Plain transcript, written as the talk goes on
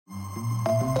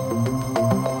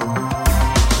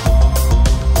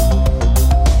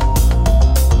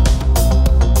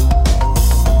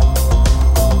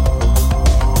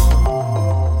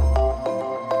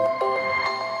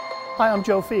I'm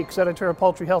Joe Feeks, editor of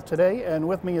Poultry Health Today, and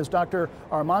with me is Dr.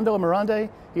 Armando Mirande.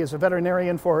 He is a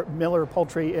veterinarian for Miller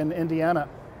Poultry in Indiana.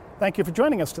 Thank you for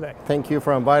joining us today. Thank you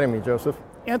for inviting me, Joseph.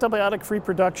 Antibiotic-free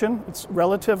production, it's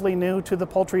relatively new to the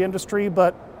poultry industry,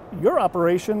 but your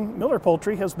operation, Miller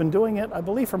Poultry, has been doing it, I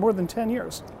believe, for more than 10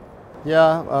 years.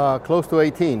 Yeah, close to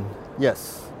 18,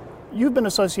 yes. You've been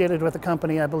associated with the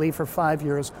company, I believe, for 5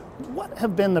 years. What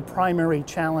have been the primary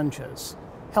challenges,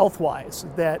 health-wise,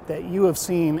 that you have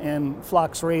seen in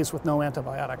flocks raised with no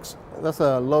antibiotics? That's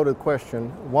a loaded question.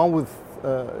 One would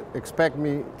expect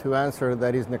me to answer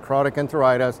that is necrotic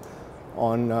enteritis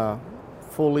on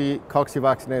fully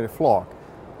cocci-vaccinated flock,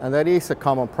 and that is a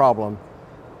common problem.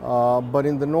 But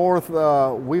in the north,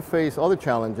 we face other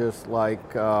challenges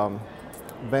like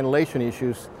ventilation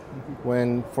issues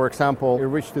when, for example, it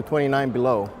reached to 29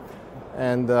 below.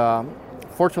 And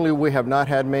fortunately, we have not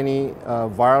had many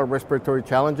viral respiratory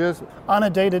challenges. On a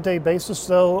day-to-day basis,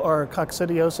 though, are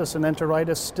coccidiosis and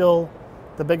enteritis still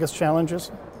the biggest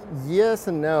challenges? Yes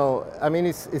and no. I mean,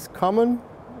 it's common.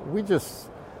 We just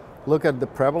look at the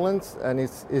prevalence, and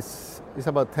it's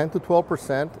about 10 to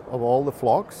 12% of all the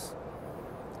flocks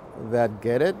that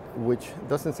get it, which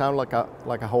doesn't sound like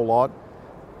a whole lot,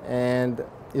 and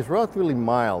it's relatively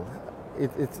mild.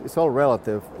 It's all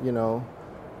relative, you know.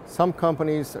 Some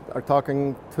companies are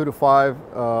talking 2 to 5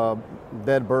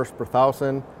 dead birds per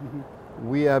thousand. Mm-hmm.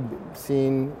 We have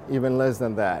seen even less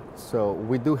than that. So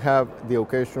we do have the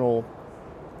occasional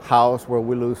house where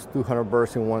we lose 200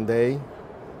 birds in one day,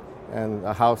 and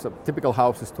a typical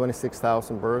house is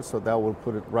 26,000 birds, so that will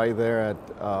put it right there at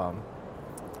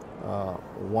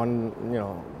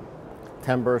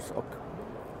 10 birds,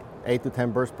 8 to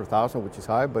 10 birds per thousand, which is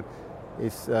high, but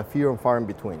it's few and far in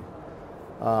between.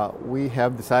 We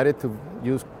have decided to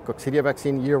use coccidia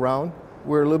vaccine year-round.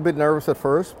 We're a little bit nervous at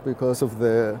first because of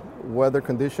the weather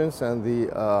conditions and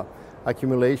the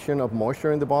accumulation of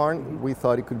moisture in the barn. We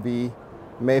thought it could be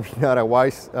maybe not a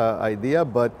wise idea,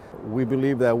 but we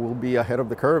believe that we'll be ahead of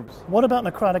the curve. What about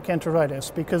necrotic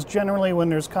enteritis? Because generally when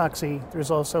there's cocci,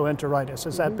 there's also enteritis.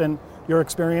 Has that been your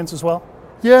experience as well?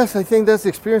 Yes, I think that's the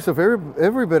experience of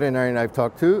every veterinarian I've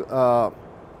talked to.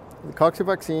 The cocci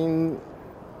vaccine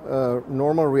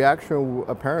normal reaction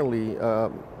apparently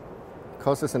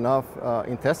causes enough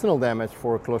intestinal damage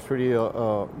for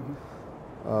Clostridia,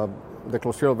 the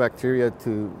Clostridial bacteria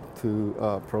to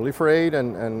proliferate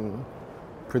and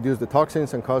produce the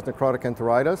toxins and cause necrotic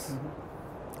enteritis.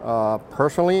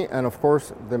 Personally, and of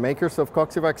course the makers of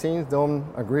cocci vaccines don't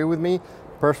agree with me.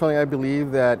 Personally, I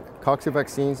believe that cocci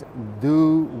vaccines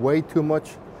do way too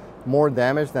much more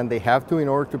damage than they have to in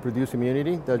order to produce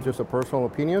immunity. That's just a personal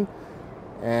opinion.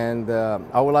 And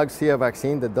I would like to see a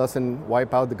vaccine that doesn't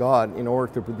wipe out the gut in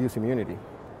order to produce immunity.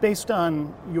 Based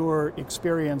on your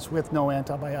experience with no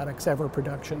antibiotics ever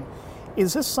production,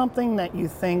 is this something that you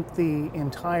think the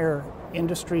entire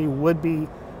industry would be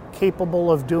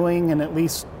capable of doing in at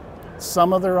least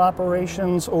some of their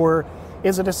operations, or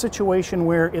is it a situation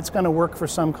where it's going to work for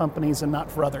some companies and not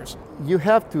for others? You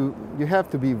have to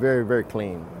be very, very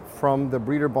clean. From the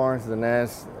breeder barns, the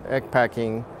nest, egg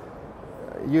packing,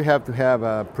 you have to have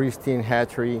a pristine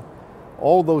hatchery.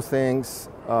 All those things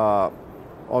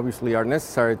obviously are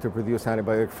necessary to produce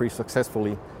antibiotic-free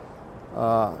successfully.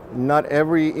 Not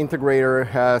every integrator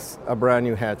has a brand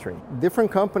new hatchery. Different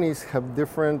companies have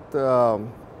different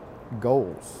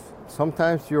goals.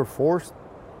 Sometimes you're forced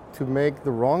to make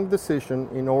the wrong decision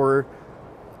in order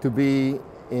to be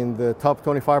in the top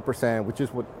 25%, which is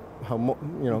how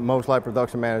most live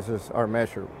production managers are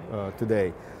measured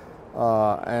today.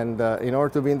 And in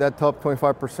order to be in that top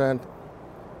 25%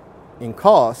 in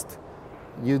cost,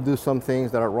 you do some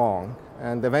things that are wrong,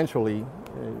 and eventually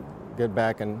get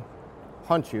back and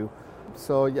hunt you.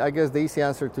 So I guess the easy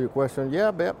answer to your question,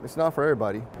 yeah, but it's not for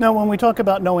everybody. Now, when we talk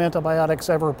about no antibiotics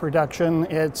ever production,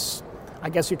 it's, I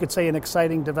guess you could say, an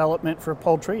exciting development for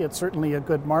poultry. It's certainly a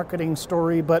good marketing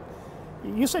story, but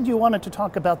you said you wanted to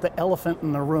talk about the elephant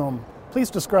in the room. Please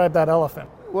describe that elephant.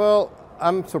 Well,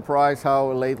 I'm surprised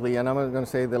how lately, and I'm going to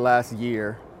say the last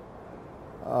year,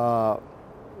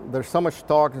 there's so much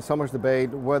talk and so much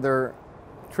debate whether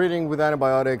treating with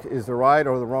antibiotic is the right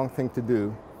or the wrong thing to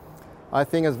do. I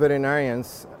think as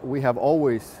veterinarians, we have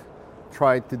always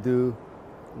tried to do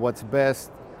what's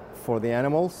best for the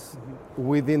animals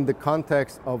within the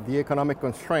context of the economic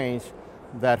constraints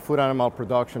that food animal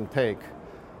production take.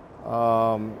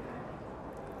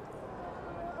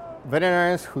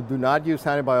 Veterinarians who do not use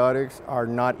antibiotics are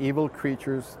not evil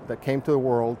creatures that came to the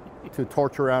world to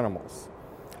torture animals.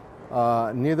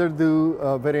 Neither do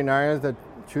veterinarians that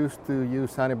choose to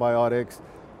use antibiotics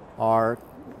are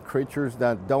creatures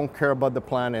that don't care about the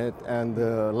planet and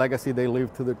the legacy they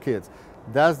leave to their kids.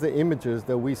 That's the images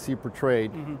that we see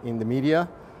portrayed in the media.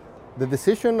 The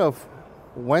decision of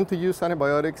when to use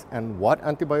antibiotics and what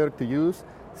antibiotic to use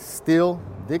still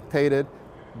dictated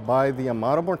by the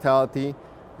amount of mortality,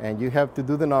 and you have to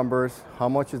do the numbers. How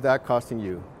much is that costing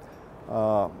you?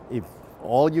 If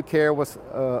all you care was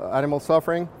animal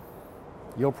suffering,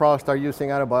 you'll probably start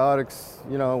using antibiotics,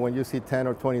 when you see 10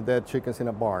 or 20 dead chickens in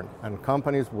a barn. And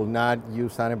companies will not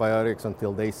use antibiotics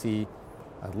until they see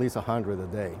at least 100 a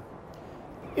day.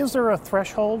 Is there a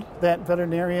threshold that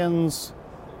veterinarians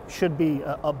should be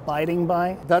abiding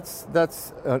by?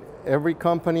 That's every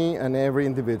company and every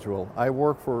individual. I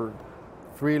work for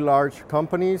 3 large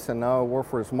companies, and now I work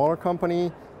for a smaller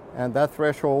company, and that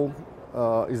threshold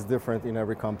is different in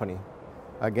every company.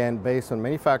 Again, based on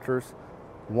many factors.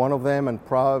 One of them, and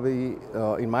probably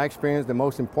in my experience the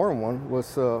most important one,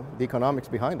 was the economics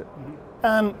behind it.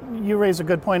 And you raise a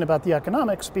good point about the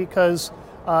economics, because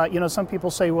some people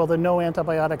say, well, the no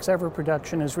antibiotics ever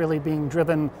production is really being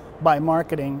driven by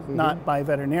marketing, not by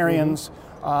veterinarians.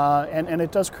 And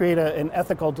it does create an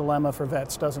ethical dilemma for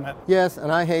vets, doesn't it? Yes,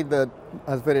 and I hate that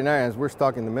as veterinarians we're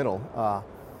stuck in the middle.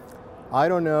 I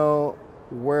don't know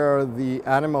where the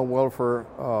animal welfare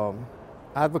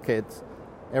advocates,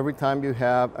 every time you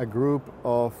have a group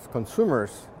of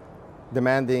consumers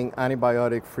demanding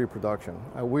antibiotic-free production.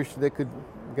 I wish they could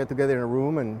get together in a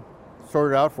room and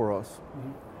sort it out for us.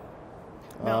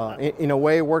 In a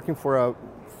way, working for a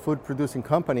food-producing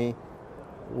company,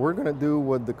 we're going to do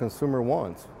what the consumer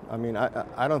wants. I mean,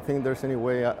 I don't think there's any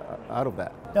way out of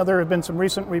that. Now, there have been some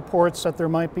recent reports that there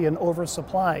might be an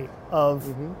oversupply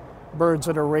of birds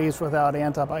that are raised without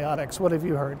antibiotics. What have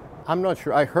you heard? I'm not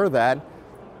sure. I heard that.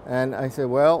 And I said,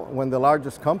 well, when the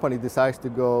largest company decides to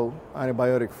go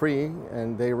antibiotic-free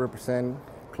and they represent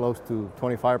close to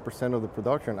 25% of the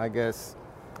production, I guess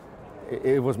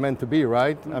it was meant to be,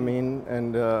 right? I mean,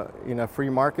 and in a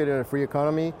free market and a free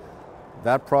economy,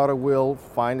 that product will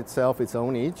find itself its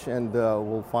own niche and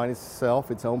will find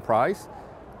itself its own price,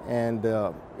 and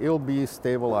it'll be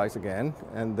stabilized again.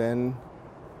 And then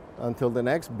until the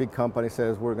next big company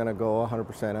says we're going to go 100%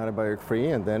 antibiotic-free,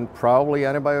 and then probably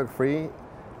antibiotic-free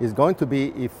is going to be,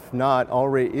 if not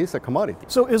already is, a commodity.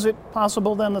 So is it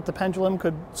possible then that the pendulum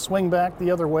could swing back the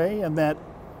other way, and that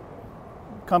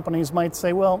companies might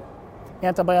say, well,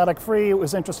 antibiotic-free, it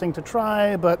was interesting to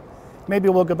try, but maybe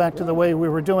we'll go back to the way we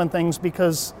were doing things,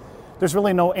 because there's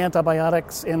really no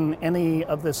antibiotics in any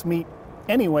of this meat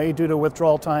anyway due to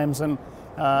withdrawal times and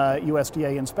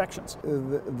USDA inspections?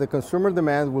 The consumer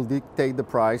demand will dictate the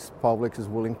price Publix is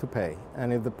willing to pay.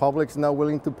 And if the public is not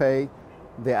willing to pay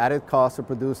the added cost of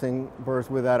producing birds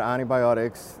without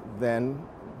antibiotics, then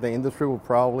the industry will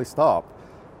probably stop.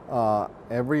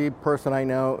 Every person I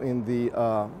know in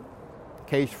the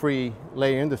cage-free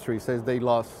layer industry says they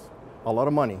lost a lot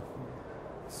of money.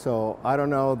 So I don't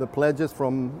know, the pledges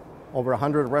from over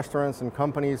 100 restaurants and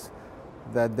companies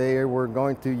that they were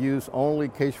going to use only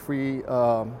cage-free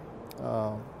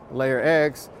layer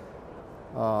eggs.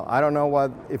 I don't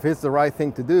know if it's the right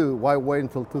thing to do. Why wait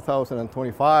until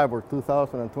 2025 or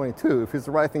 2022? If it's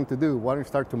the right thing to do, why don't you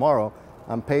start tomorrow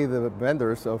and pay the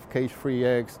vendors of cage-free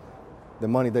eggs the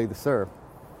money they deserve?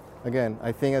 Again,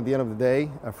 I think at the end of the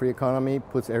day, a free economy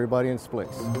puts everybody in its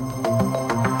place.